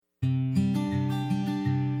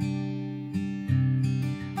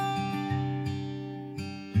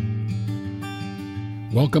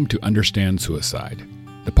Welcome to Understand Suicide,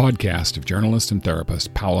 the podcast of journalist and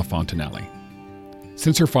therapist Paola Fontanelli.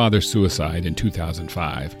 Since her father's suicide in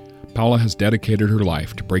 2005, Paola has dedicated her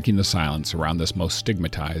life to breaking the silence around this most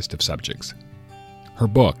stigmatized of subjects. Her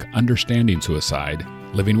book, Understanding Suicide,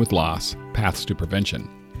 Living with Loss, Paths to Prevention,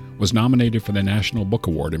 was nominated for the National Book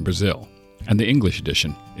Award in Brazil, and the English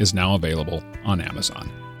edition is now available on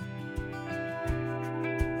Amazon.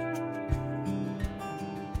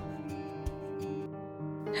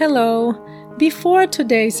 Hello. Before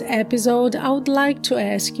today's episode, I would like to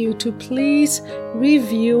ask you to please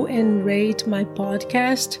review and rate my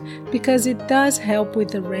podcast because it does help with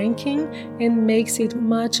the ranking and makes it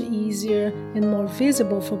much easier and more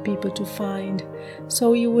visible for people to find.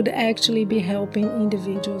 So you would actually be helping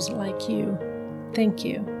individuals like you. Thank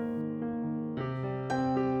you.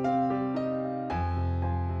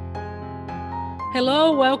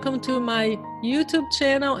 Hello, welcome to my YouTube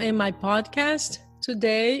channel and my podcast.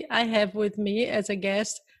 Today, I have with me as a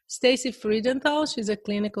guest Stacey Freedenthal. She's a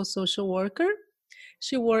clinical social worker.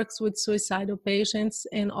 She works with suicidal patients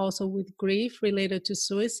and also with grief related to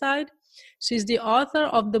suicide. She's the author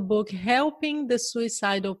of the book, Helping the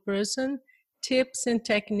Suicidal Person, Tips and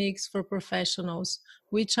Techniques for Professionals,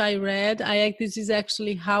 which I read. This is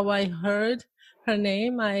actually how I heard her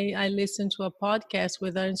name. I listened to a podcast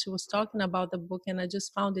with her and she was talking about the book and I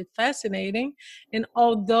just found it fascinating. And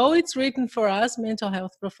although it's written for us mental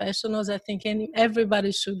health professionals, I think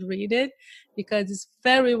everybody should read it because it's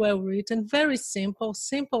very well written, very simple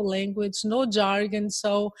language, no jargon.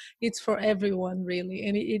 So it's for everyone really.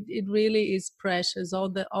 And it really is precious. All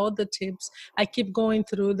the tips, I keep going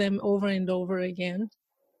through them over and over again.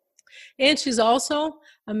 And she's also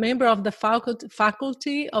a member of the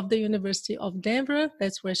faculty of the University of Denver.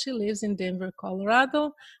 That's where she lives, in Denver,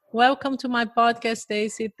 Colorado. Welcome to my podcast,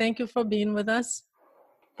 Stacey. Thank you for being with us.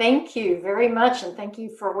 Thank you very much, and thank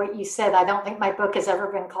you for what you said. I don't think my book has ever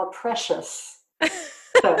been called Precious,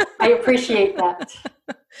 so I appreciate that.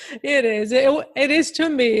 It is. It is to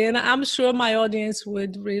me, and I'm sure my audience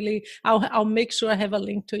would really. I'll make sure I have a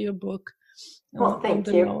link to your book. Well, on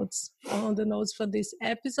the notes for this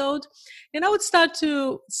episode. And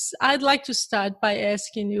I'd like to start by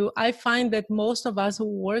asking you, I find that most of us who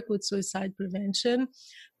work with suicide prevention,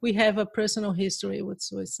 we have a personal history with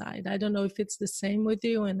suicide. I don't know if it's the same with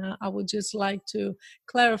you, and I would just like to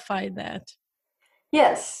clarify that.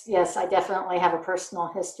 Yes, I definitely have a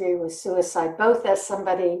personal history with suicide, both as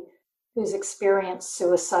somebody who's experienced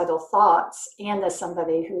suicidal thoughts and as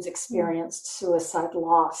somebody who's experienced suicide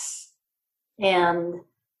loss. And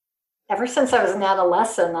ever since I was an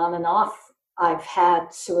adolescent, on and off, I've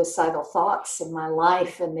had suicidal thoughts in my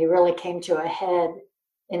life, and they really came to a head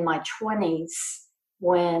in my 20s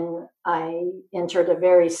when I entered a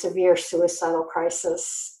very severe suicidal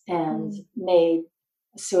crisis and made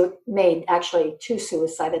actually 2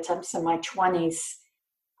 suicide attempts in my 20s.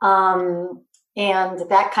 And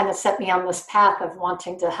that kind of set me on this path of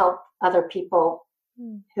wanting to help other people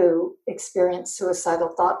who experience suicidal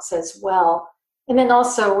thoughts as well. And then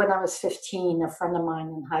also when I was 15, a friend of mine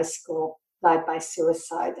in high school died by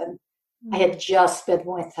suicide. And I had just been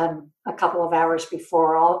with him a couple of hours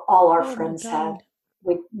before all our friends had.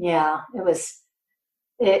 It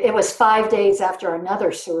was 5 days after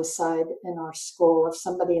another suicide in our school of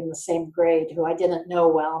somebody in the same grade who I didn't know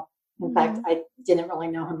well. In fact, I didn't really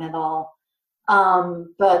know him at all. So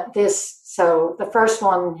the first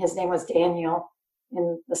one, his name was Daniel.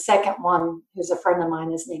 And the second one, who's a friend of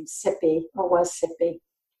mine, is named Sippy, or was Sippy.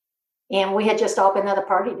 And we had just all been at a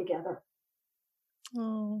party together.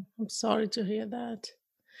 Oh, I'm sorry to hear that.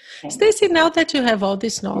 Stacey, now that you have all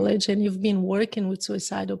this knowledge and you've been working with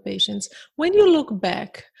suicidal patients, when you look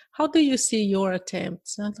back, how do you see your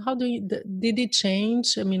attempts? Did it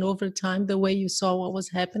change, over time, the way you saw what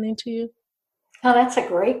was happening to you? Oh, that's a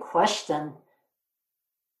great question.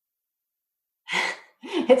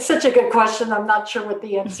 It's such a good question. I'm not sure what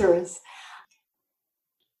the answer is.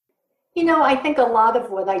 I think a lot of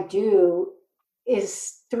what I do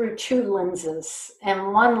is through 2 lenses.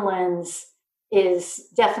 And one lens is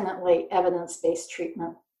definitely evidence-based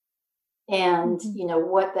treatment. And,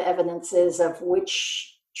 what the evidence is of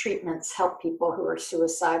which treatments help people who are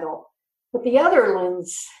suicidal. But the other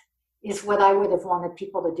lens is what I would have wanted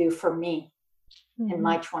people to do for me in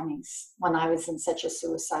my 20s when I was in such a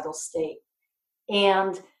suicidal state.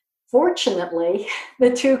 And fortunately, the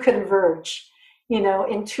 2 converge.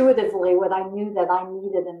 Intuitively, what I knew that I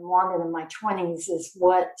needed and wanted in my 20s is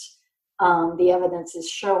what the evidence is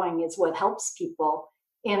showing is what helps people.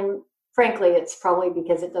 And frankly, it's probably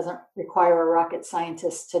because it doesn't require a rocket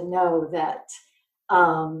scientist to know that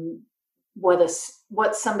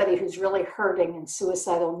what somebody who's really hurting and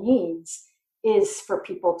suicidal needs is for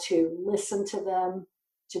people to listen to them,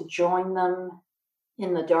 to join them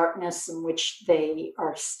in the darkness in which they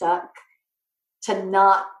are stuck, to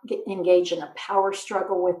not engage in a power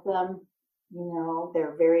struggle with them. There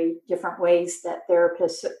are very different ways that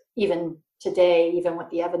therapists, even today, even with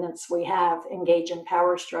the evidence we have, engage in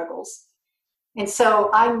power struggles. And so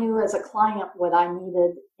I knew as a client what I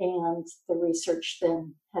needed, and the research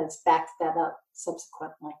then has backed that up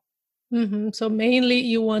subsequently. Mm-hmm. So mainly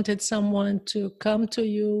you wanted someone to come to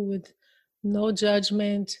you with no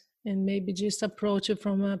judgment and maybe just approach it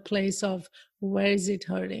from a place of where is it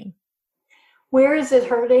hurting? Where is it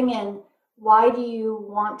hurting, and why do you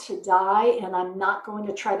want to die? And I'm not going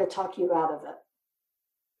to try to talk you out of it.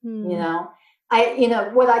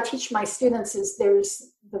 What I teach my students is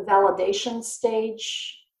there's the validation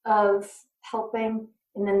stage of helping,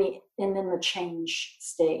 and then the change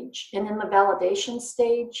stage. And in the validation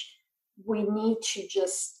stage, we need to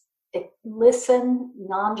just listen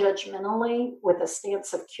non-judgmentally with a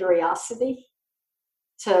stance of curiosity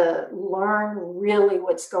to learn really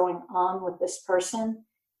what's going on with this person.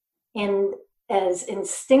 And as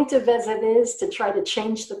instinctive as it is to try to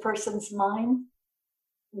change the person's mind,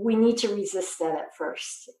 we need to resist that at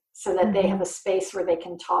first so that they have a space where they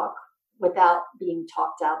can talk without being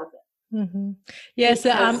talked out of it. Mm-hmm. Yes,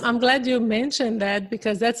 I'm glad you mentioned that,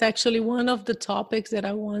 because that's actually one of the topics that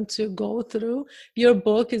I want to go through. Your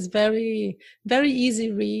book is very, very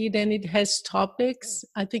easy read, and it has topics.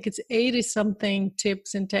 I think it's 80 something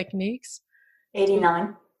tips and techniques.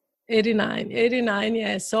 89. 89,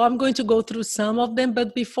 yes. So I'm going to go through some of them.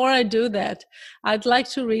 But before I do that, I'd like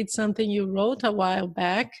to read something you wrote a while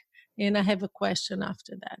back, and I have a question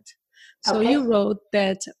after that. So You wrote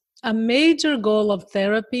that a major goal of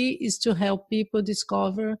therapy is to help people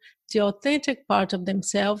discover the authentic part of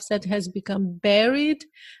themselves that has become buried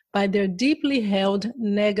by their deeply held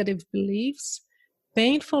negative beliefs,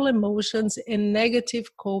 painful emotions, and negative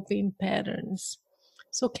coping patterns.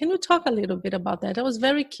 So can you talk a little bit about that? I was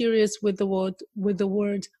very curious with the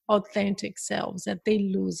word authentic selves, that they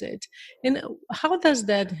lose it. And how does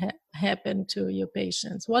that happen to your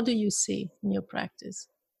patients? What do you see in your practice?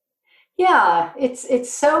 Yeah,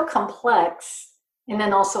 it's so complex, and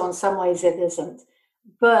then also in some ways it isn't.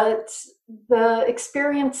 But the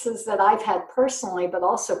experiences that I've had personally, but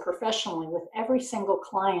also professionally with every single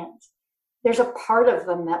client, there's a part of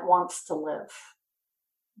them that wants to live,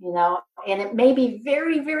 and it may be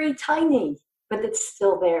very, very tiny, but it's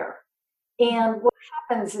still there. And what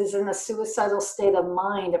happens is, in a suicidal state of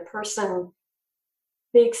mind, a person,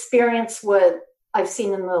 they experience what I've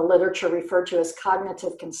seen in the literature referred to as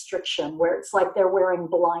cognitive constriction, where it's like they're wearing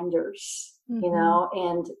blinders,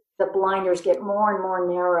 and the blinders get more and more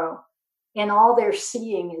narrow. And all they're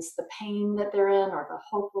seeing is the pain that they're in, or the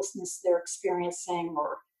hopelessness they're experiencing,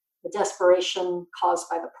 or the desperation caused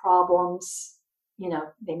by the problems.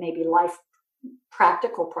 They may be life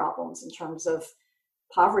practical problems in terms of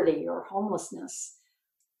poverty or homelessness.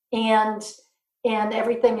 And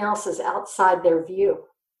everything else is outside their view,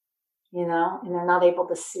 and they're not able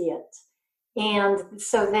to see it. And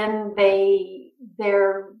so then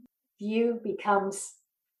their view becomes,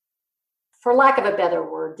 for lack of a better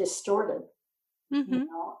word, distorted.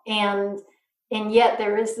 And yet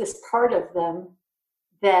there is this part of them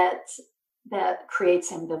that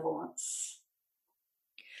creates ambivalence.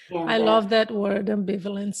 I love that word,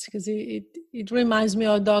 ambivalence, because it reminds me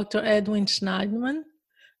of Dr. Edwin Schneidman.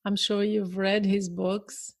 I'm sure you've read his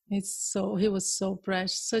books. He was so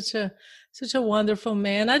precious, such a wonderful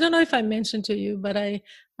man. I don't know if I mentioned to you, but I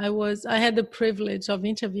had the privilege of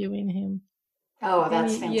interviewing him. Oh,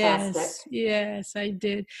 that's fantastic. Yes, I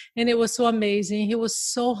did. And it was so amazing. He was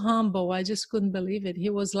so humble. I just couldn't believe it. He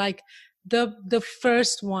was like the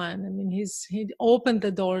first one. I mean, he opened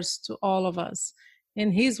the doors to all of us.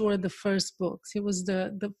 And his were the first books. He was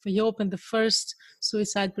he opened the first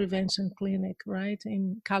suicide prevention clinic, right,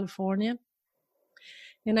 in California.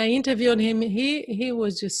 And I interviewed him. He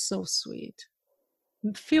was just so sweet.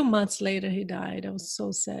 A few months later, he died. I was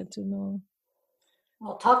so sad to know.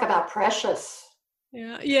 Well, talk about precious.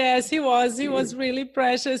 Yeah. Yes, he was. He was really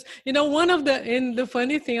precious. The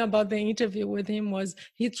funny thing about the interview with him was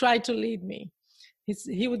he tried to lead me.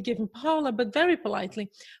 He would give him, Paula, but very politely,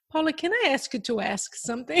 Paula, can I ask you to ask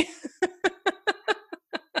something?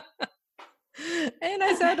 And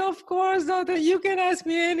I said, of course, doctor, you can ask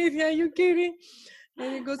me anything. Are you kidding?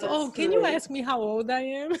 And he goes, That's can you ask me how old I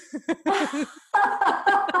am?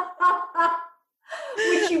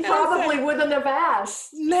 Which you probably wouldn't have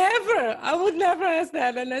asked. Never. I would never ask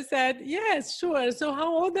that. And I said, yes, sure. So how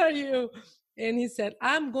old are you? And he said,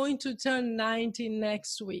 I'm going to turn 90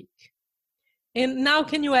 next week. And now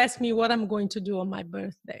can you ask me what I'm going to do on my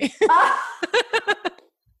birthday?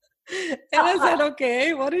 And I said,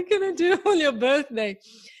 okay, what are you going to do on your birthday?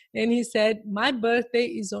 And he said, my birthday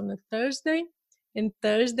is on a Thursday. And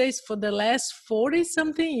Thursdays for the last 40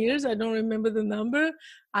 something years, I don't remember the number,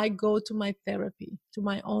 I go to my therapy, to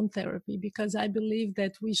my own therapy, because I believe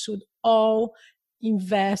that we should all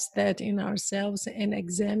invest that in ourselves and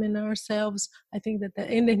examine ourselves. I think that,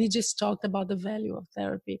 and then he just talked about the value of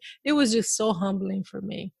therapy. It was just so humbling for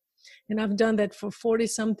me. And I've done that for 40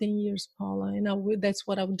 something years, Paula, and that's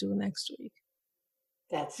what I'll do next week.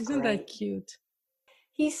 Isn't that cute?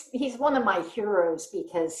 He's one of my heroes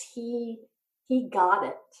because he got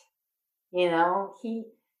it. He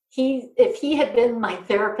if he had been my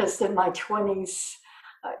therapist in my 20s,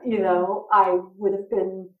 I would have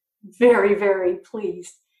been very, very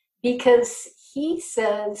pleased, because he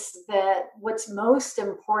says that what's most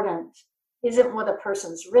important isn't what a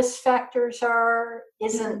person's risk factors are,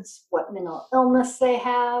 isn't what mental illness they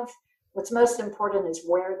have. What's most important is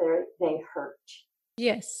where they hurt.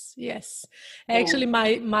 Yes. Actually,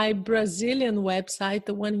 my Brazilian website,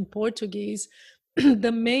 the one in Portuguese,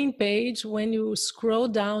 the main page, when you scroll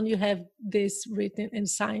down, you have this written and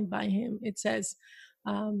signed by him. It says,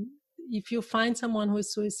 if you find someone who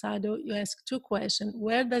is suicidal, you ask 2 questions.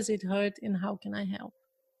 Where does it hurt and how can I help?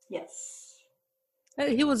 Yes.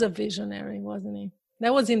 He was a visionary, wasn't he?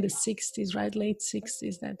 That was in the 60s, right? Late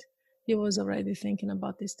 60s that he was already thinking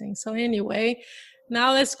about these things. So anyway,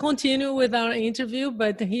 now let's continue with our interview,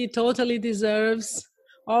 but he totally deserves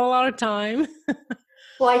all our time.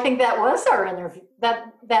 Well, I think that was our interview.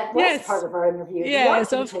 That was part of our interview.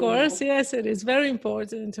 Yes, of course. Yes, it is very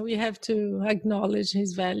important. We have to acknowledge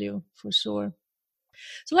his value for sure.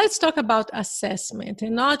 So let's talk about assessment,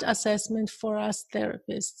 and not assessment for us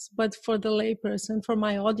therapists, but for the layperson, for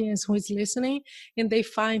my audience who is listening, and they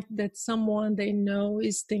find that someone they know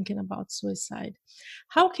is thinking about suicide.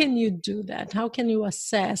 How can you do that? How can you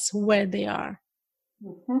assess where they are?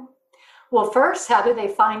 Mm-hmm. Well, first, how do they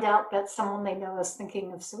find out that someone they know is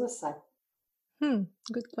thinking of suicide?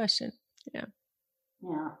 Good question. Yeah.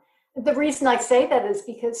 The reason I say that is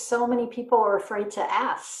because so many people are afraid to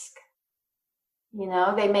ask.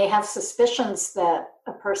 They may have suspicions that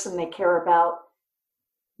a person they care about,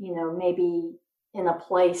 maybe in a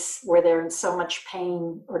place where they're in so much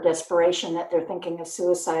pain or desperation that they're thinking of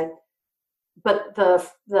suicide. But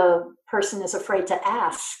the person is afraid to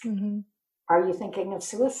ask, Are you thinking of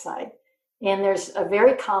suicide? And there's a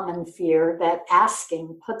very common fear that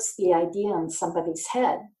asking puts the idea in somebody's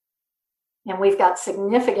head. And we've got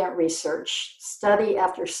significant research, study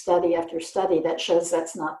after study after study, that shows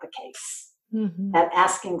that's not the case. That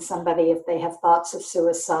asking somebody if they have thoughts of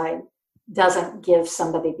suicide doesn't give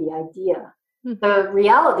somebody the idea. The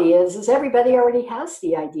reality is everybody already has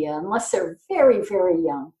the idea, unless they're very, very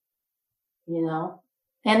young,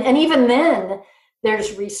 And even then,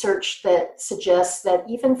 there's research that suggests that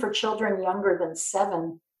even for children younger than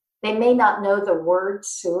 7, they may not know the word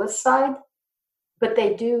suicide, but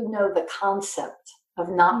they do know the concept of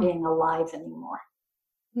not being alive anymore.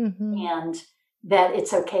 And that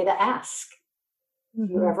it's okay to ask.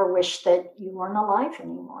 You ever wish that you weren't alive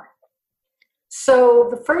anymore? So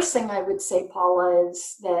the first thing I would say, Paula,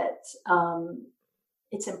 is that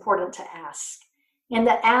it's important to ask. And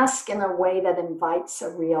to ask in a way that invites a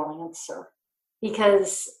real answer.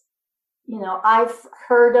 Because, I've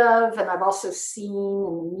heard of, and I've also seen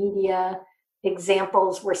in the media,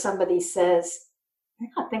 examples where somebody says,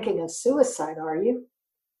 "You're not thinking of suicide, are you?"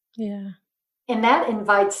 Yeah. And that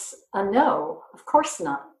invites a no. Of course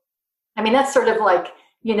not. I mean, that's sort of like,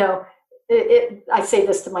 I say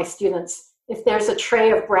this to my students, if there's a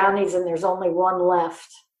tray of brownies and there's only one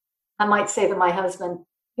left, I might say to my husband,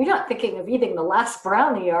 "You're not thinking of eating the last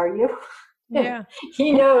brownie, are you?" Yeah.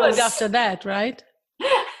 He knows. After that, right?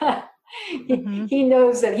 He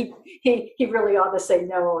knows that he really ought to say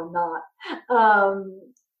no and not.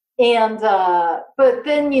 But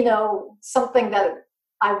then, something that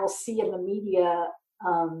I will see in the media,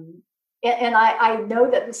 and I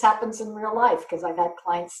know that this happens in real life because I've had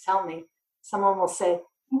clients tell me, someone will say,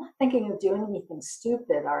 "You're not thinking of doing anything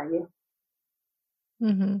stupid, are you?"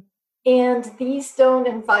 And these don't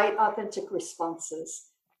invite authentic responses.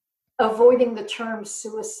 Avoiding the term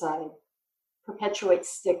suicide perpetuates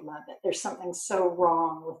stigma, that there's something so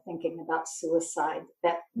wrong with thinking about suicide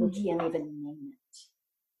that we can't even name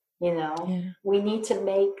it. We need to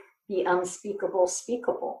make the unspeakable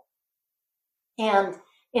speakable. And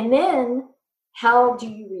then how do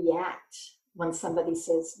you react when somebody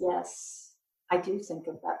says, "Yes, I do think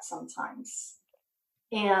of that sometimes"?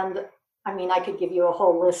 And I mean, I could give you a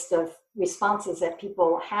whole list of responses that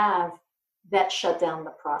people have that shut down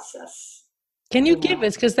the process. Can you give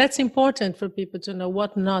us, because that's important for people to know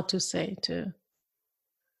what not to say too.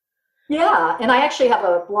 Yeah, and I actually have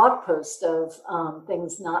a blog post of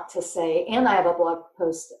things not to say, and I have a blog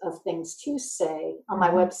post of things to say on my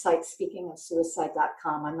website,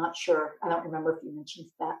 speakingofsuicide.com. I'm not sure, I don't remember if you mentioned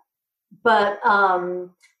that. But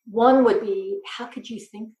one would be, how could you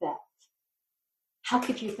think that? How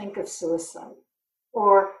could you think of suicide?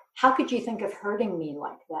 Or how could you think of hurting me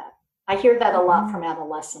like that? I hear that a lot from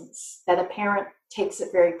adolescents, that a parent takes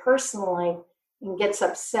it very personally and gets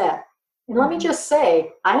upset. And let me just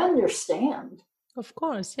say, I understand. Of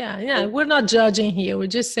course, yeah. We're not judging here. We're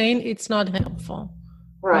just saying it's not helpful.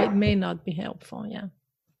 Right. It may not be helpful, yeah.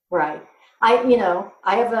 Right. I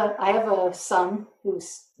have a son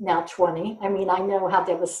who's now 20. I mean, I know how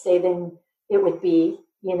devastating it would be,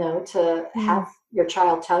 to have your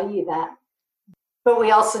child tell you that. But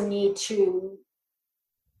we also need to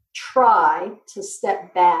try to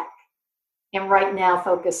step back and right now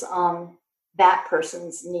focus on that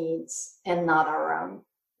person's needs and not our own.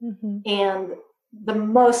 And the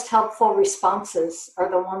most helpful responses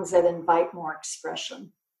are the ones that invite more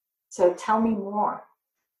expression. So tell me more.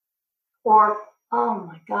 Or, oh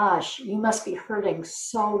my gosh, you must be hurting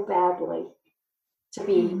so badly to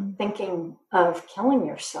be thinking of killing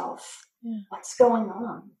yourself. Yeah. What's going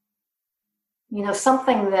on?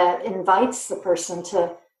 Something that invites the person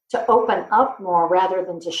to open up more rather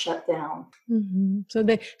than to shut down.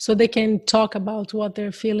 So they can talk about what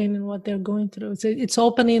they're feeling and what they're going through. So it's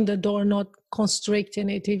opening the door, not constricting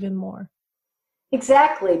it even more.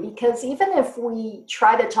 Exactly, because even if we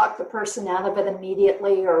try to talk the person out of it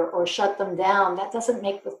immediately or shut them down, that doesn't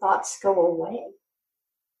make the thoughts go away.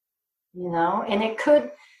 And it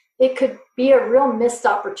could be a real missed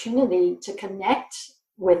opportunity to connect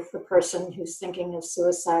with the person who's thinking of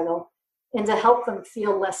suicidal and to help them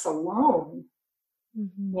feel less alone.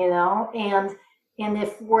 And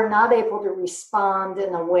if we're not able to respond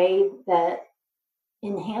in a way that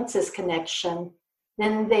enhances connection,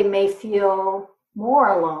 then they may feel more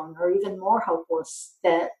alone or even more hopeless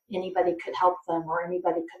that anybody could help them or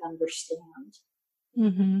anybody could understand.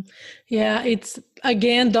 Yeah, it's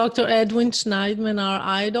again Dr. Edwin Schneidman, our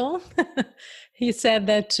idol. He said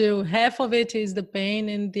that too. Half of it is the pain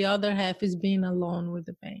and the other half is being alone with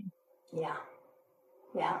the pain.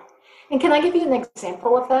 Yeah. And can I give you an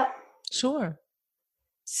example of that? Sure.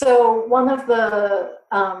 So one of the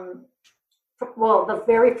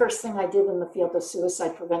very first thing I did in the field of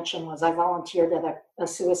suicide prevention was I volunteered at a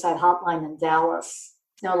suicide hotline in Dallas.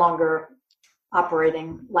 It's no longer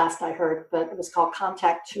operating, last I heard, but it was called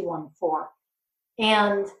Contact 214.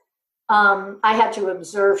 And I had to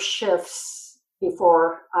observe shifts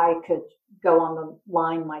before I could go on the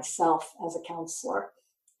line myself as a counselor.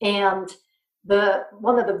 And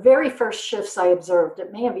one of the very first shifts I observed,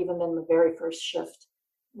 it may have even been the very first shift,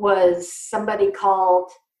 was somebody called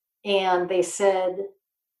and they said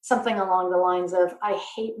something along the lines of, I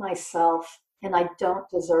hate myself and I don't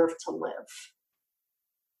deserve to live.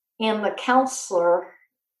 And the counselor,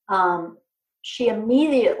 she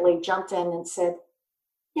immediately jumped in and said,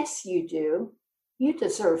 yes, you do. You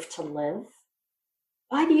deserve to live.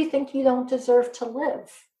 Why do you think you don't deserve to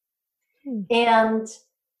live?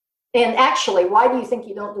 And actually, why do you think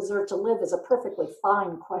you don't deserve to live is a perfectly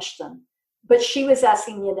fine question. But she was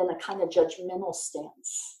asking it in a kind of judgmental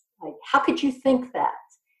stance. Like, how could you think that?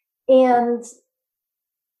 And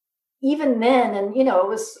even then, and it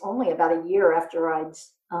was only about a year after I'd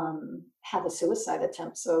had a suicide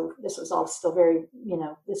attempt. So this was all still very,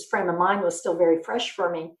 this frame of mind was still very fresh for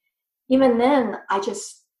me. Even then, I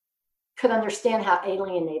just could understand how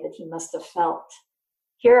alienated he must have felt.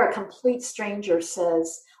 Here, a complete stranger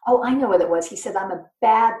says, oh, I know what it was. He said, I'm a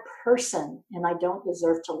bad person and I don't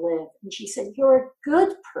deserve to live. And she said, you're a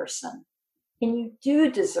good person and you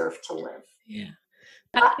do deserve to live. Yeah.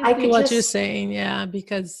 I could what you're saying, yeah,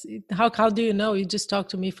 because how do you know? You just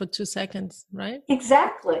talked to me for 2 seconds, right?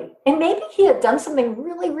 Exactly. And maybe he had done something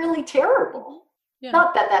really, really terrible. Yeah.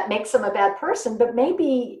 Not that makes him a bad person, but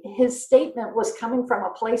maybe his statement was coming from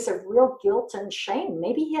a place of real guilt and shame.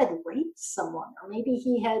 Maybe he had raped someone, or maybe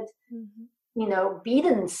he had,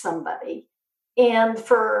 beaten somebody. And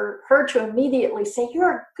for her to immediately say,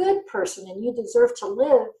 you're a good person and you deserve to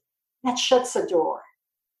live, that shuts a door.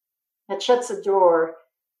 That shuts a door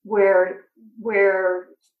where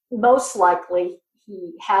most likely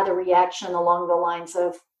he had a reaction along the lines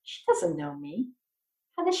of, she doesn't know me.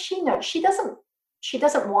 How does she know? She doesn't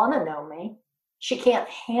want to know me. She can't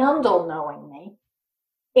handle knowing me.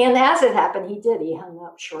 And as it happened, he did. He hung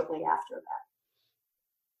up shortly after that.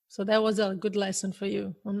 So that was a good lesson for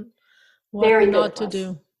you on what Very not good to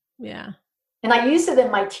lesson. do. Yeah. And I use it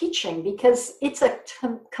in my teaching because it's a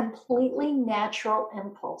completely natural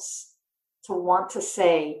impulse to want to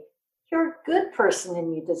say, you're a good person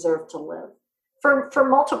and you deserve to live for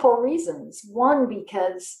multiple reasons. One,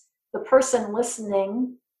 because the person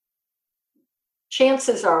listening,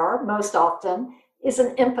 chances are, most often, is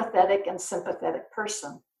an empathetic and sympathetic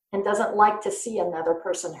person and doesn't like to see another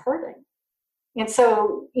person hurting. And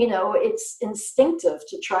so, it's instinctive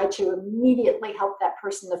to try to immediately help that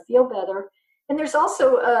person to feel better. And there's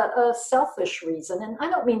also a selfish reason. And I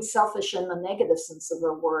don't mean selfish in the negative sense of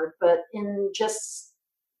the word, but in just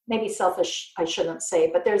maybe selfish, I shouldn't say,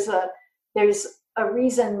 but there's a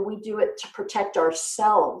reason we do it to protect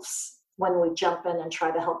ourselves when we jump in and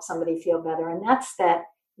try to help somebody feel better. And that's that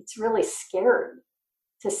it's really scary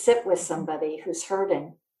to sit with somebody who's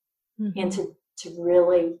hurting and to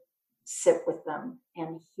really sit with them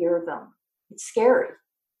and hear them. It's scary.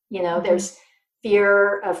 There's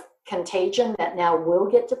fear of contagion that now will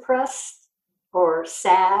get depressed or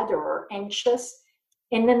sad or anxious.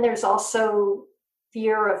 And then there's also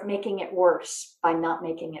fear of making it worse by not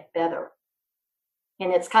making it better.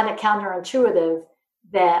 And it's kind of counterintuitive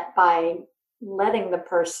that by letting the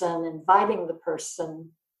person, inviting the person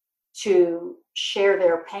to share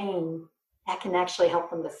their pain, that can actually help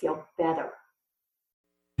them to feel better.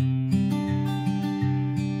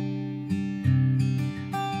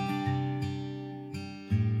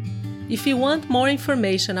 If you want more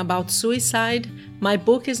information about suicide, my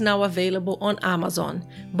book is now available on Amazon,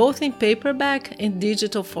 both in paperback and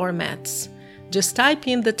digital formats. Just type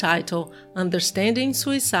in the title, Understanding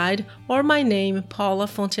Suicide, or my name, Paula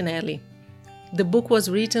Fontinelli. The book was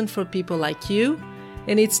written for people like you,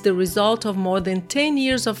 and it's the result of more than 10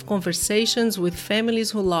 years of conversations with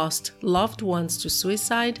families who lost loved ones to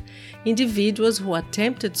suicide, individuals who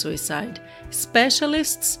attempted suicide,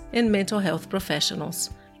 specialists, and mental health professionals.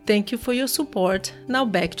 Thank you for your support. Now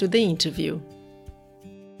back to the interview.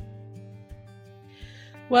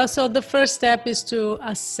 Well, so the first step is to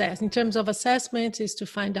assess. In terms of assessment, is to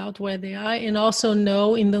find out where they are and also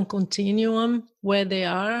know in the continuum where they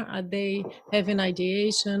are. Are they having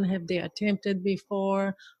ideation? Have they attempted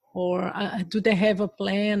before? Or do they have a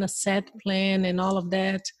plan, a set plan and all of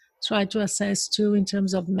that? Try to assess too in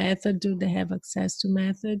terms of method. Do they have access to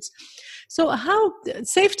methods? So how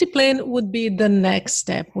safety plan would be the next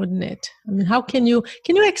step, wouldn't it? I mean, how can you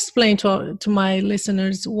explain to my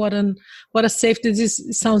listeners what a safety, this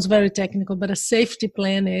sounds very technical, but a safety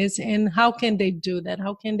plan is, and how can they do that?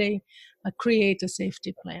 How can they create a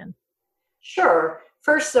safety plan? Sure.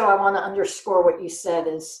 First, though, I want to underscore what you said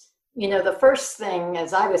is, the first thing,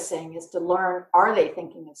 as I was saying, is to learn, are they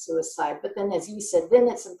thinking of suicide? But then, as you said, then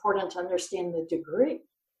it's important to understand the degree,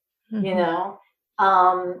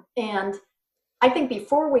 and I think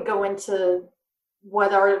before we go into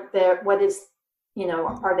are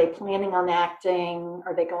they planning on acting?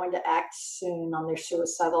 Are they going to act soon on their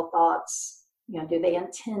suicidal thoughts? Do they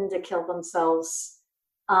intend to kill themselves?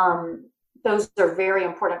 Those are very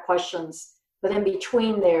important questions. But in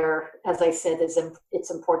between there, as I said,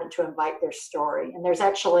 it's important to invite their story. And there's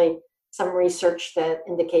actually some research that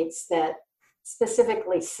indicates that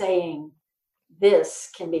specifically saying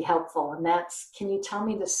this can be helpful. And that's, can you tell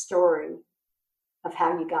me the story of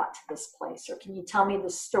how you got to this place? Or can you tell me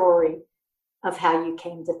the story of how you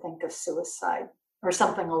came to think of suicide? Or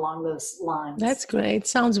something along those lines. That's great.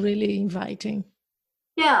 Sounds really inviting.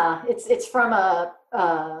 Yeah, it's from an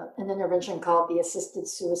intervention called the Assisted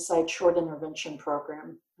Suicide Short Intervention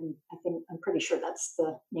Program. And I'm pretty sure that's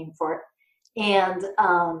the name for it. And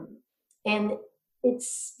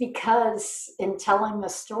it's because in telling the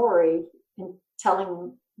story, in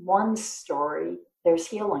telling one story, there's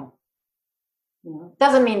healing.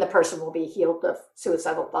 Doesn't mean the person will be healed of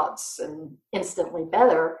suicidal thoughts and instantly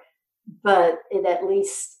better, but it at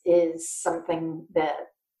least is something that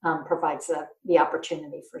provides the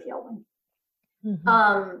opportunity for healing.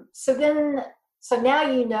 Mm-hmm. So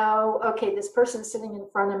now okay, this person's sitting in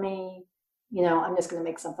front of me, I'm just going to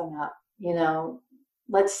make something up.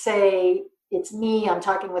 Let's say it's me, I'm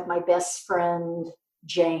talking with my best friend,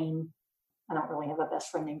 Jane. I don't really have a best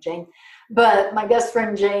friend named Jane, but my best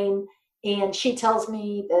friend, Jane, and she tells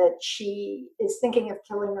me that she is thinking of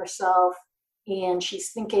killing herself and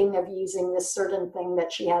she's thinking of using this certain thing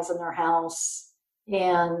that she has in her house.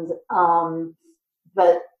 And,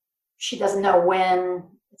 but she doesn't know when.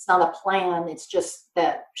 It's not a plan. It's just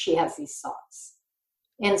that she has these thoughts.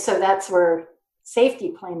 And so that's where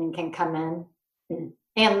safety planning can come in.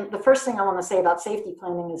 And the first thing I want to say about safety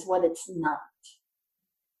planning is what it's not.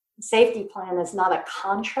 The safety plan is not a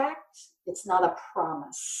contract It's not a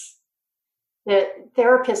promise. That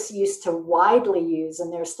therapists used to widely use,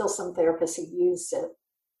 and there's still some therapists who use it,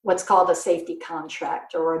 what's called a safety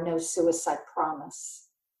contract or a no suicide promise.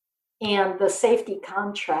 And the safety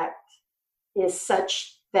contract is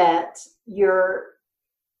such that you're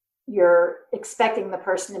expecting the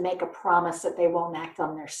person to make a promise that they won't act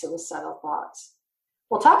on their suicidal thoughts.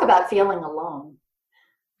 We'll talk about feeling alone.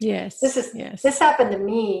 Yes. This happened to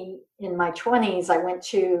me in my 20s. I went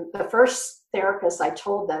to the first therapist I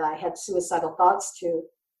told that I had suicidal thoughts to,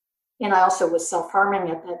 and I also was self-harming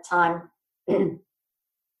at that time in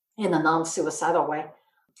a non-suicidal way.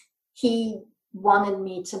 He wanted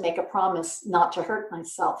me to make a promise not to hurt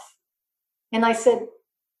myself. And I said,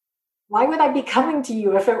 why would I be coming to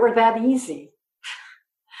you if it were that easy?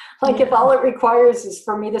 If all it requires is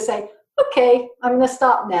for me to say, okay, I'm going to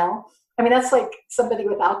stop now. I mean, that's like somebody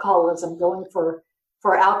with alcoholism going for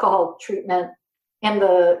alcohol treatment. And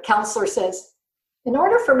the counselor says, in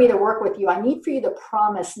order for me to work with you, I need for you to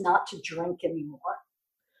promise not to drink anymore.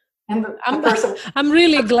 And I'm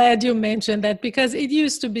really glad you mentioned that, because it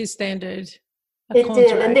used to be standard. It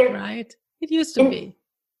did. And right? It used to be.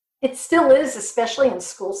 It still is, especially in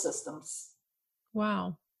school systems.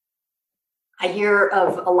 Wow. I hear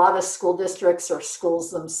of a lot of school districts or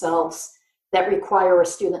schools themselves that require a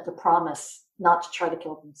student to promise not to try to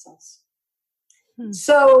kill themselves.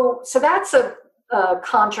 So that's a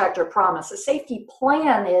contract or promise. A safety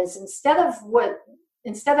plan is instead of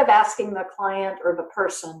asking the client or the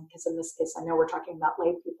person, because in this case I know we're talking about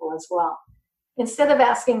lay people as well, instead of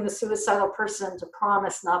asking the suicidal person to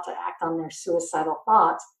promise not to act on their suicidal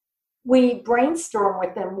thoughts, we brainstorm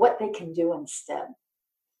with them what they can do instead.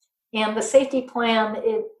 And the safety plan,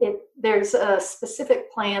 there's a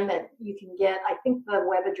specific plan that you can get. I think the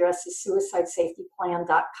web address is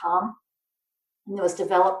suicidesafetyplan.com. And it was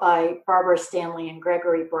developed by Barbara Stanley and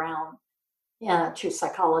Gregory Brown, two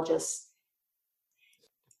psychologists.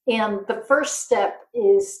 And the first step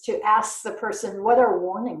is to ask the person, what are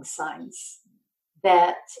warning signs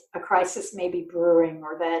that a crisis may be brewing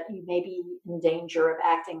or that you may be in danger of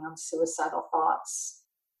acting on suicidal thoughts?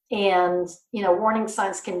 And, warning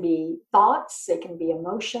signs can be thoughts, they can be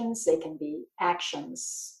emotions, they can be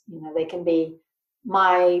actions. They can be,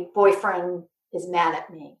 my boyfriend is mad at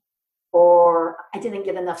me, or I didn't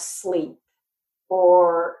get enough sleep,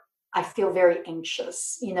 or I feel very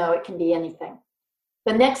anxious. It can be anything.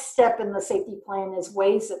 The next step in the safety plan is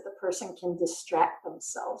ways that the person can distract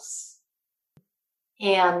themselves.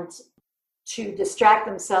 And to distract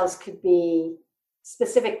themselves could be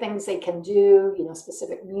specific things they can do,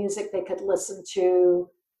 specific music they could listen to,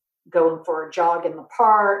 going for a jog in the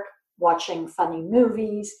park, watching funny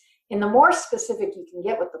movies. And the more specific you can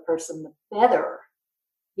get with the person, the better.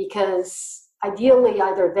 Because ideally,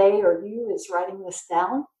 either they or you is writing this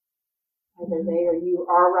down. Either they or you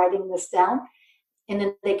are writing this down. And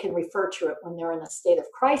then they can refer to it when they're in a state of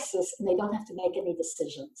crisis, and they don't have to make any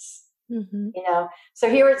decisions. Mm-hmm. So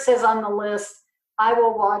here it says on the list, I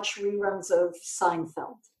will watch reruns of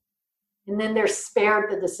Seinfeld. And then they're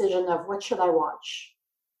spared the decision of what should I watch,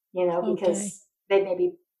 because they may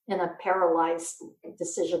be in a paralyzed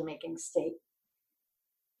decision-making state.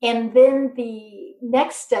 And then the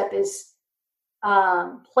next step is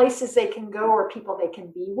places they can go or people they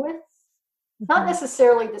can be with. Not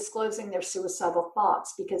necessarily disclosing their suicidal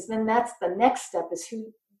thoughts, because then that's the next step is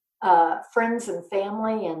who friends and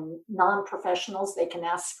family and non-professionals they can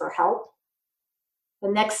ask for help.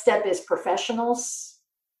 The next step is professionals,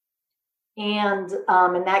 and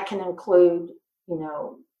that can include,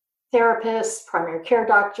 therapists, primary care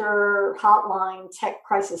doctor, hotline,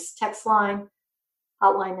 crisis text line.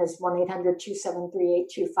 Hotline is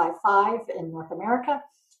 1-800-273-8255 in North America.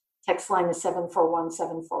 Text line is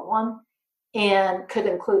 741-741, and could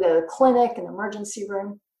include a clinic, an emergency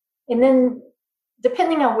room. And then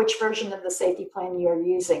depending on which version of the safety plan you're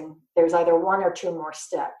using, there's either one or two more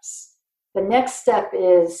steps. The next step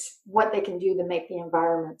is what they can do to make the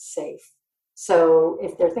environment safe. So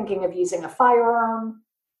if they're thinking of using a firearm,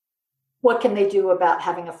 what can they do about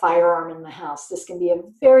having a firearm in the house? This can be a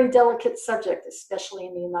very delicate subject, especially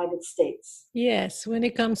in the United States. Yes, when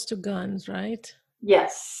it comes to guns, right?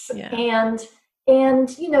 Yes. Yeah. And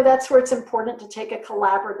that's where it's important to take a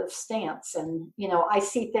collaborative stance. And, I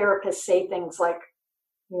see therapists say things like,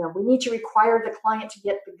 we need to require the client to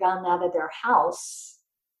get the gun out of their house,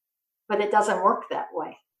 but it doesn't work that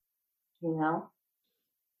way,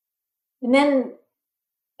 And then,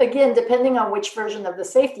 again, depending on which version of the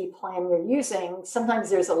safety plan you're using, sometimes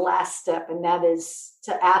there's a last step, and that is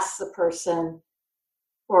to ask the person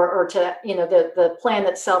or to, the plan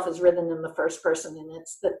itself is written in the first person, and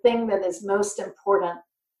it's the thing that is most important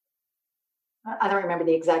I don't remember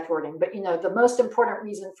the exact wording, but the most important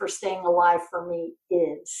reason for staying alive for me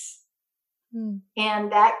is,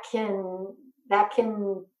 and that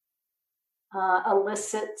can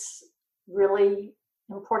elicit really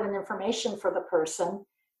important information for the person.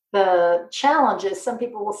 The challenge is some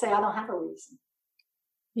people will say, I don't have a reason.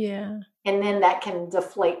 Yeah. And then that can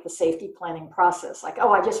deflate the safety planning process. Like,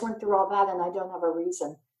 oh, I just went through all that and I don't have a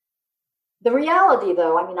reason. The reality,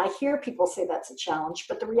 though, I mean, I hear people say that's a challenge,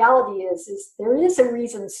 but the reality is there is a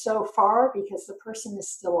reason so far because the person is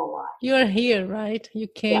still alive. You're here, right? You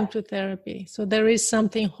came to therapy. So there is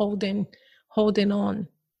something holding on.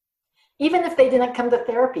 Even if they didn't come to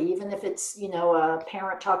therapy, even if it's, a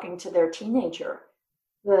parent talking to their teenager,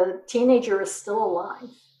 the teenager is still alive.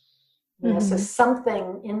 So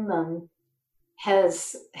something in them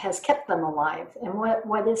has kept them alive. And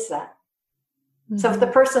what is that? So if the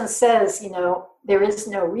person says, there is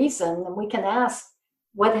no reason, then we can ask,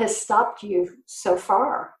 what has stopped you so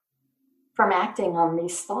far from acting on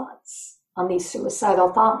these thoughts, on these suicidal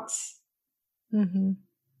thoughts? Can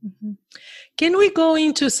we go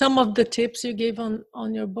into some of the tips you gave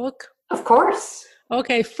on your book? Of course.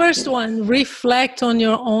 Okay, first one, reflect on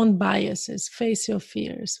your own biases, face your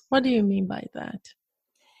fears. What do you mean by that?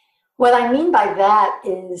 What I mean by that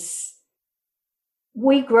is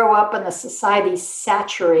we grow up in a society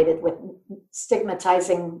saturated with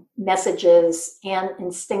stigmatizing messages and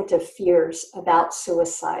instinctive fears about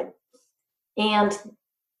suicide. And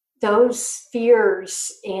those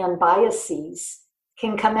fears and biases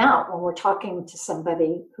can come out when we're talking to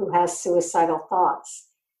somebody who has suicidal thoughts.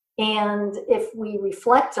 And if we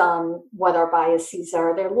reflect on what our biases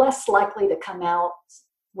are, they're less likely to come out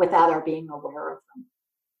without our being aware of them.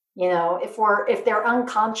 If they're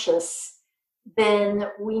unconscious, then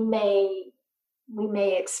we may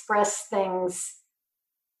express things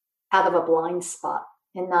out of a blind spot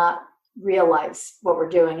and not realize what we're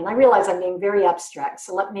doing. And I realize I'm being very abstract,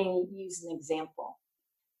 so let me use an example.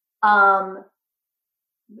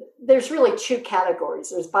 There's really two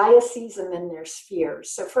categories. There's biases and then there's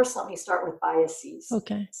fears. So first, let me start with biases.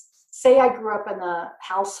 Okay. Say I grew up in a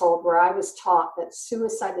household where I was taught that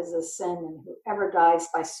suicide is a sin and whoever dies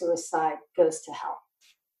by suicide goes to hell.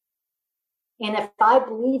 And if I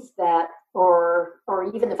believe that, or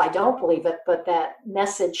even if I don't believe it, but that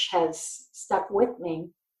message has stuck with me,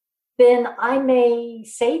 then I may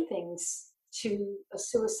say things to a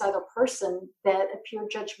suicidal person that appear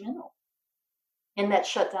judgmental and that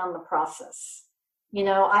shut down the process.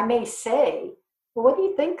 I may say, well, what do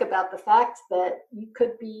you think about the fact that you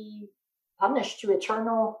could be punished to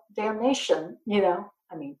eternal damnation?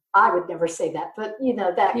 I mean, I would never say that, but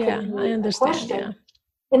that could be a question. Yeah.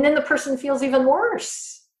 And then the person feels even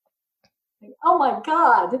worse. Like, oh my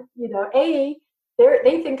God, A,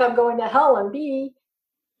 they think I'm going to hell, and B,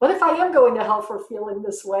 what if I am going to hell for feeling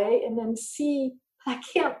this way? And then C, I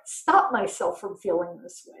can't stop myself from feeling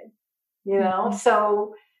this way.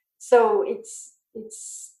 So it's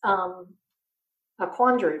a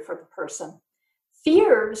quandary for the person.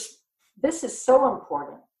 Fears, this is so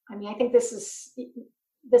important. I mean, I think this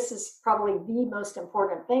is probably the most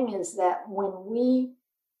important thing, is that when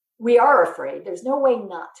we are afraid, there's no way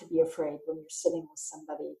not to be afraid when you're sitting with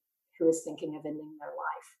somebody who is thinking of ending their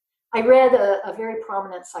life. I read a very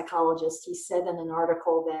prominent psychologist. He said in an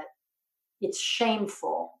article that it's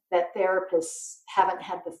shameful that therapists haven't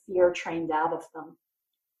had the fear trained out of them.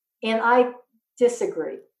 And I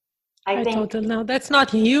disagree. I think totally no. That's not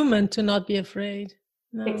human to not be afraid.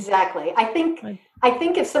 No. Exactly. I think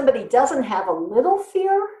if somebody doesn't have a little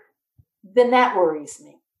fear, then that worries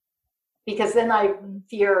me. Because then I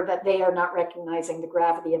fear that they are not recognizing the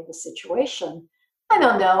gravity of the situation. I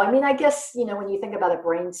don't know. I mean, I guess, when you think about a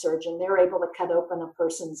brain surgeon, they're able to cut open a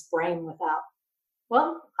person's brain without,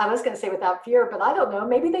 well, I was going to say without fear, but I don't know.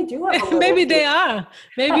 Maybe they do have a little Maybe fear. they are.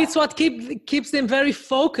 Maybe it's what keeps them very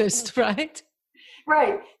focused, right?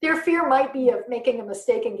 Right. Their fear might be of making a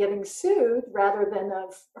mistake and getting sued rather than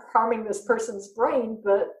of harming this person's brain.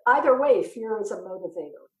 But either way, fear is a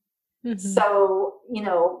motivator. Mm-hmm. So,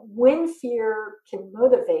 when fear can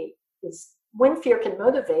motivate,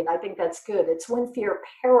 I think that's good. It's when fear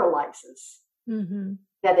paralyzes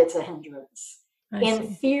that it's a hindrance.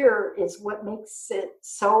 And fear is what makes it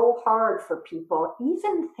so hard for people,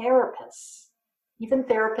 even therapists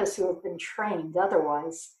who have been trained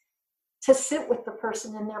otherwise, to sit with the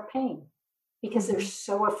person in their pain, because they're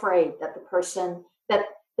so afraid that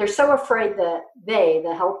they,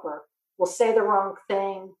 the helper, will say the wrong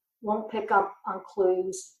thing, won't pick up on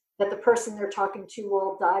clues, that the person they're talking to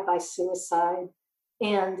will die by suicide.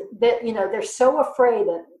 And that, they're so afraid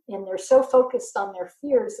and they're so focused on their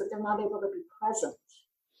fears that they're not able to be present.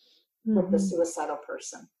 with the suicidal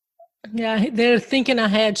person. Yeah, they're thinking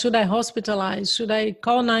ahead. Should I hospitalize? Should I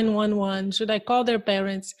call 911? Should I call their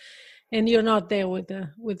parents? And you're not there with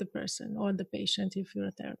the person or the patient if you're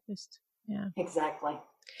a therapist. Yeah. Exactly.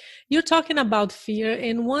 You're talking about fear,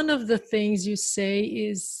 and one of the things you say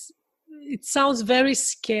is, it sounds very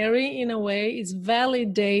scary in a way, is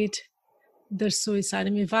validate their suicide. I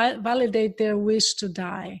mean, validate their wish to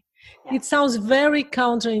die. Yeah. It sounds very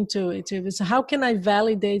counterintuitive. So how can I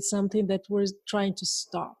validate something that we're trying to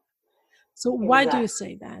stop? So why do you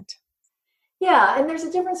say that? Yeah, and there's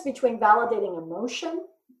a difference between validating emotion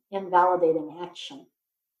and validating action.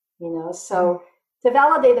 So to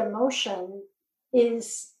validate emotion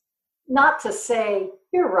is not to say,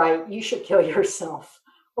 you're right, you should kill yourself.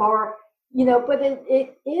 Or, but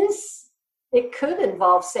it could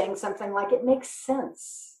involve saying something like, it makes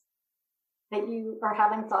sense that you are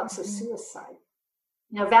having thoughts of suicide.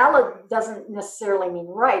 Valid doesn't necessarily mean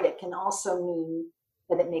right. It can also mean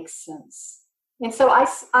that it makes sense. And so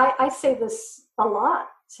I say this a lot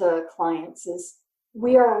to clients is,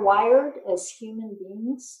 we are wired as human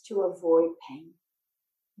beings to avoid pain.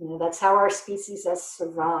 That's how our species has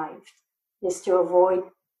survived, is to avoid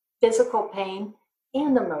physical pain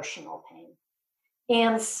and emotional pain.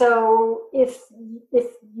 And so if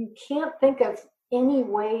you can't think of any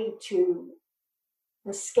way to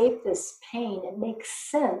escape this pain, it makes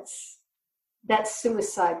sense that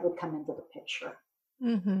suicide would come into the picture.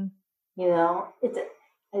 Mm-hmm.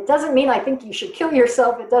 It doesn't mean I think you should kill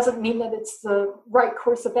yourself. It doesn't mean that it's the right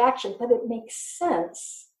course of action, but it makes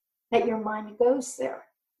sense that your mind goes there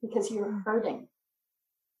because you're hurting,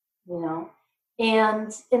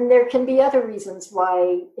 and there can be other reasons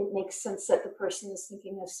why it makes sense that the person is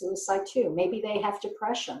thinking of suicide too. Maybe they have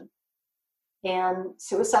depression, and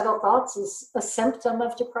suicidal thoughts is a symptom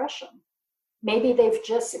of depression. Maybe they've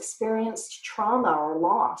just experienced trauma or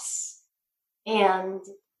loss, and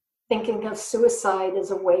thinking of suicide as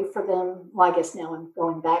a way for them, well, I guess now I'm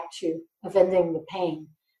going back to avenging the pain.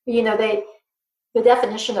 The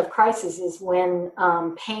definition of crisis is when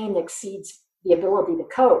pain exceeds the ability to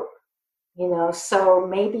cope, so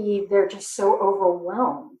maybe they're just so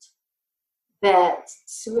overwhelmed that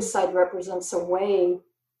suicide represents a way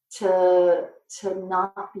to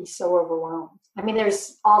not be so overwhelmed. I mean,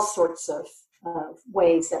 there's all sorts of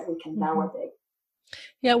ways that we can validate.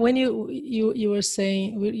 Yeah, when you were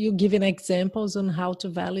saying, you giving examples on how to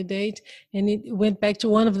validate, and it went back to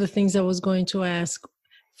one of the things I was going to ask.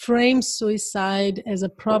 Frame suicide as a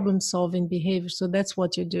problem-solving behavior. So that's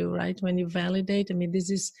what you do, right? When you validate, I mean, this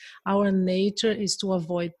is our nature, is to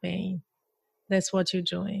avoid pain. That's what you're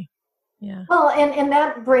doing. Yeah. Well, and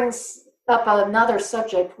that brings up another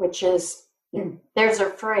subject, which is, there's a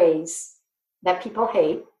phrase that people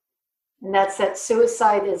hate, and that's that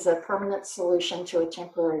suicide is a permanent solution to a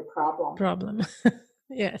temporary problem.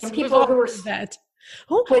 Yes. And people who are that.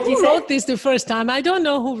 Who wrote this the first time? I don't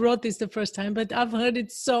know who wrote this the first time, but I've heard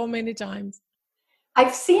it so many times.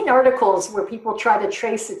 I've seen articles where people try to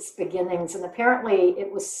trace its beginnings, and apparently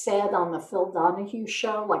it was said on the Phil Donahue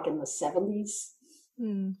show, like in the 70s.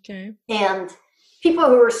 Okay. And people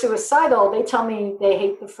who are suicidal, they tell me they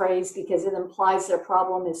hate the phrase because it implies their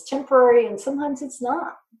problem is temporary, and sometimes it's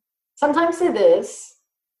not. Sometimes it is,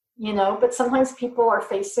 but sometimes people are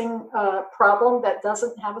facing a problem that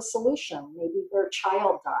doesn't have a solution. Maybe their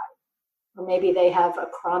child died, or maybe they have a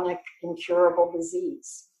chronic incurable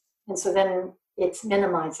disease. And so then it's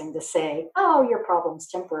minimizing to say, oh, your problem's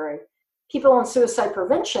temporary. People in suicide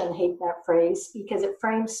prevention hate that phrase because it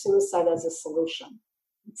frames suicide as a solution.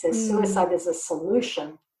 It says suicide is a solution,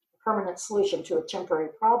 a permanent solution to a temporary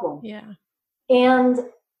problem. Yeah. And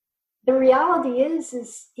the reality is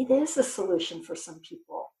it is a solution for some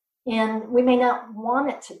people. And we may not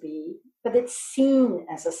want it to be, but it's seen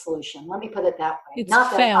as a solution. Let me put it that way. It's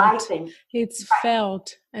not felt. That I think. It's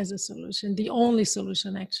felt as a solution, the only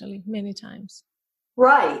solution, actually, many times.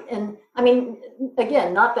 Right. And I mean,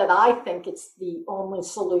 again, not that I think it's the only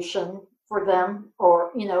solution for them,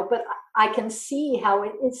 or, but I can see how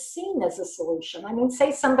it is seen as a solution. I mean,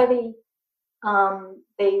 say somebody,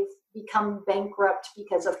 they've become bankrupt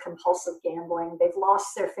because of compulsive gambling. They've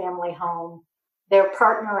lost their family home. Their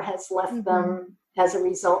partner has left them as a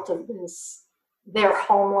result of this. They're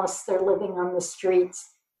homeless. They're living on the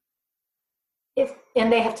streets.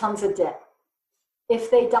 And they have tons of debt. If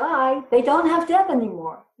they die, they don't have debt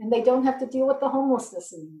anymore, and they don't have to deal with the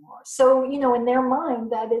homelessness anymore. So, in their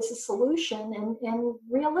mind, that is a solution, and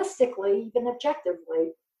realistically, even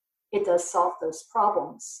objectively, it does solve those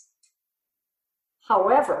problems.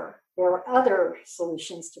 However, there are other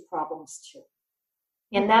solutions to problems too.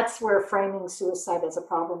 And that's where framing suicide as a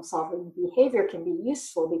problem-solving behavior can be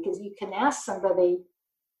useful, because you can ask somebody,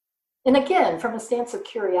 and again, from a stance of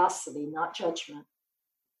curiosity, not judgment,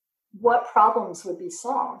 what problems would be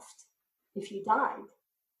solved if you died?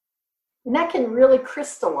 And that can really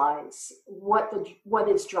crystallize what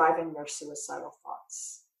is driving their suicidal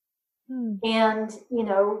thoughts. And,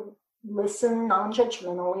 listen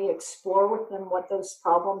non-judgmentally, explore with them what those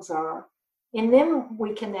problems are. And then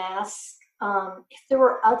we can ask, if there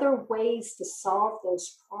were other ways to solve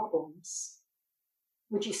those problems,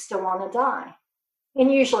 would you still want to die?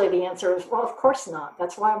 And usually the answer is, well, of course not.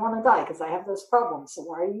 That's why I want to die, because I have those problems. So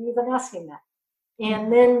why are you even asking that?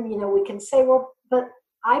 And then, we can say, well, but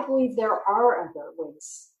I believe there are other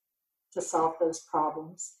ways to solve those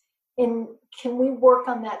problems. And can we work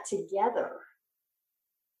on that together?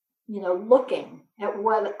 Looking at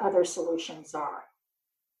what other solutions are.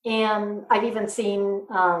 And I've even seen,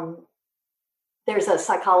 there's a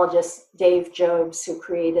psychologist, Dave Jobs, who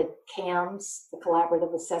created CAMS, the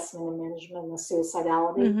Collaborative Assessment and Management of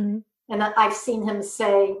Suicidality. And I've seen him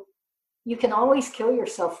say, you can always kill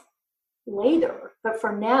yourself later, but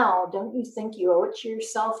for now, don't you think you owe it to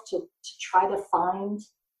yourself to try to find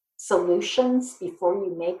solutions before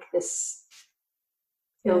you make this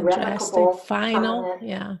irrevocable, final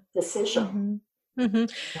decision?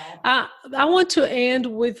 I want to end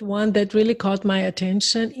with one that really caught my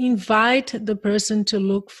attention. Invite the person to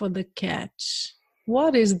look for the catch.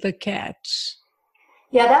 What is the catch?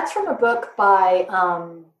 Yeah, that's from a book by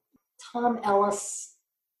Tom Ellis,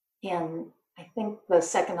 and I think the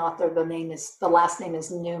second author, the last name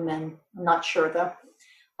is Newman. I'm not sure though.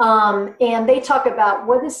 And they talk about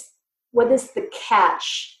what is the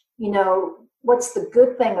catch. What's the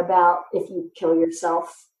good thing about if you kill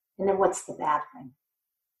yourself? And then what's the bad thing?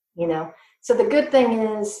 So the good thing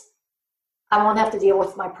is I won't have to deal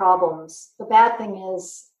with my problems. The bad thing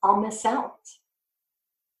is I'll miss out.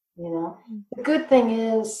 The good thing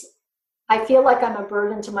is I feel like I'm a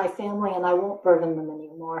burden to my family, and I won't burden them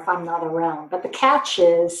anymore if I'm not around. But the catch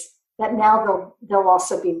is that now they'll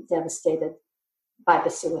also be devastated by the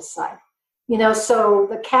suicide. So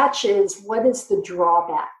the catch is, what is the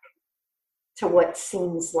drawback to what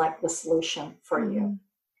seems like the solution for you?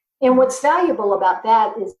 And what's valuable about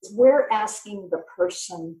that is we're asking the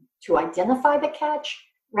person to identify the catch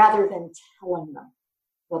rather than telling them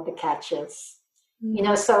what the catch is.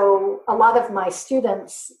 So a lot of my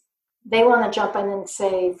students, they want to jump in and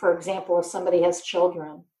say, for example, if somebody has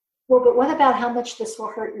children, well, but what about how much this will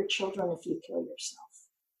hurt your children if you kill yourself?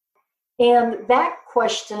 And that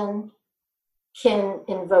question can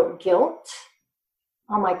invoke guilt.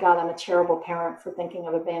 Oh my God, I'm a terrible parent for thinking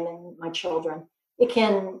of abandoning my children. It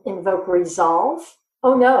can invoke resolve.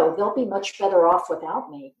 Oh no, they'll be much better off without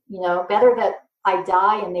me. Better that I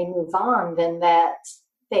die and they move on than that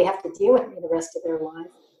they have to deal with me the rest of their life.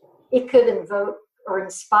 It could invoke or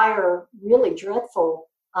inspire really dreadful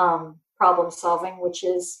problem solving, which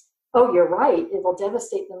is, oh, you're right, it will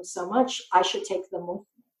devastate them so much, I should take them with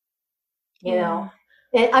me.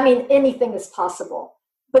 I mean, anything is possible.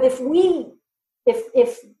 But if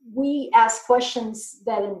we ask questions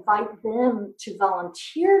that invite them to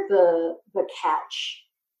volunteer the catch,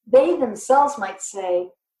 they themselves might say,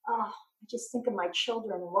 oh, I just think of my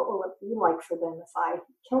children and what will it be like for them if I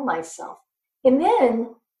kill myself? And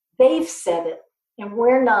then they've said it, and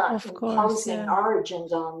we're not imposing our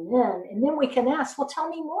agenda on them. And then we can ask, well, tell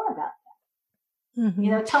me more about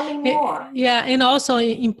that. Tell me more. Yeah, and also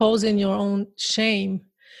imposing your own shame.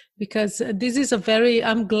 Because this is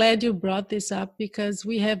I'm glad you brought this up, because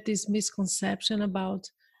we have this misconception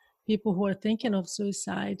about people who are thinking of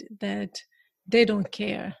suicide, that they don't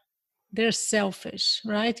care. They're selfish,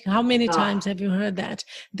 right? How many times have you heard that?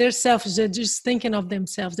 They're selfish. They're just thinking of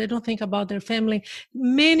themselves. They don't think about their family.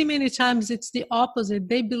 Many, many times it's the opposite.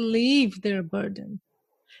 They believe they're a burden.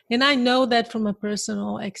 And I know that from a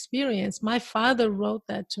personal experience. My father wrote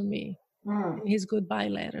that to me. In his goodbye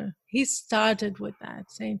letter. He started with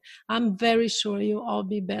that, saying, I'm very sure you'll all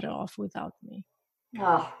be better off without me.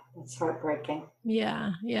 Oh, that's heartbreaking.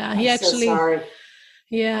 Yeah. I'm so sorry.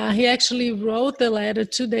 Yeah, he actually wrote the letter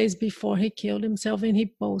 2 days before he killed himself, and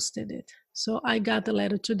he posted it. So I got the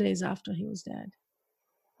letter 2 days after he was dead.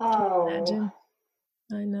 Oh. Imagine.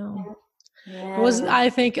 I know. Yeah.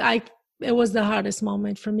 It was the hardest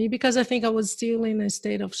moment for me, because I think I was still in a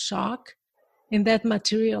state of shock. And that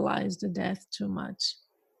materialized the death too much.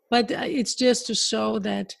 But it's just to show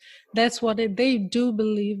that that's what they do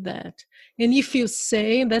believe that. And if you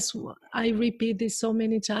say, I repeat this so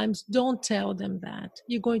many times, don't tell them that.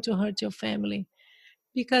 You're going to hurt your family.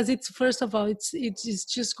 Because first of all, it's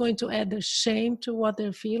just going to add the shame to what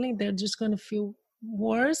they're feeling. They're just going to feel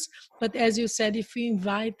worse. But as you said, if we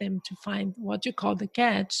invite them to find what you call the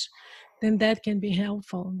catch, then that can be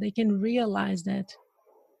helpful. They can realize that,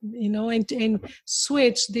 and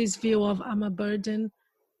switch this view of I'm a burden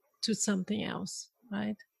to something else,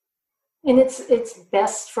 right? And it's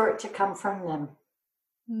best for it to come from them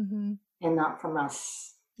and not from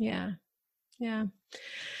us. Yeah.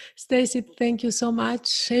 Stacey, thank you so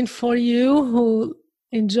much. And for you who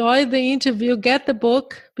enjoyed the interview, get the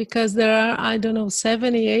book, because there are,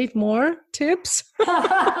 78 more tips.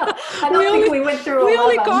 I don't think we went through 11. We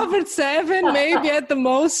only covered 7, maybe at the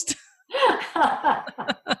most.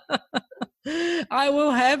 I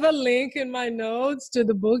will have a link in my notes to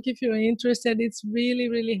the book if you're interested. It's really,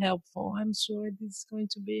 really helpful. I'm sure it's going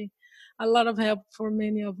to be a lot of help for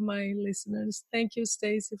many of my listeners. Thank you,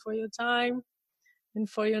 Stacey, for your time and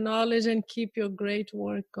for your knowledge, and keep your great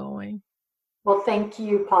work going. Well, thank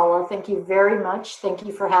you, Paula. Thank you very much. Thank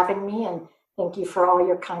you for having me, and thank you for all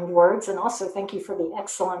your kind words, and also thank you for the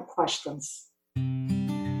excellent questions.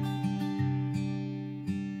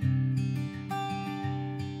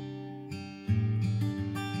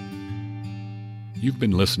 You've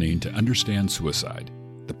been listening to Understand Suicide,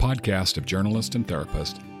 the podcast of journalist and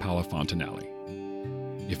therapist Paula Fontanelli.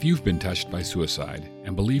 If you've been touched by suicide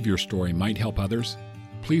and believe your story might help others,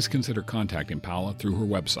 please consider contacting Paula through her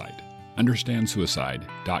website,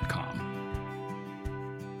 understandsuicide.com.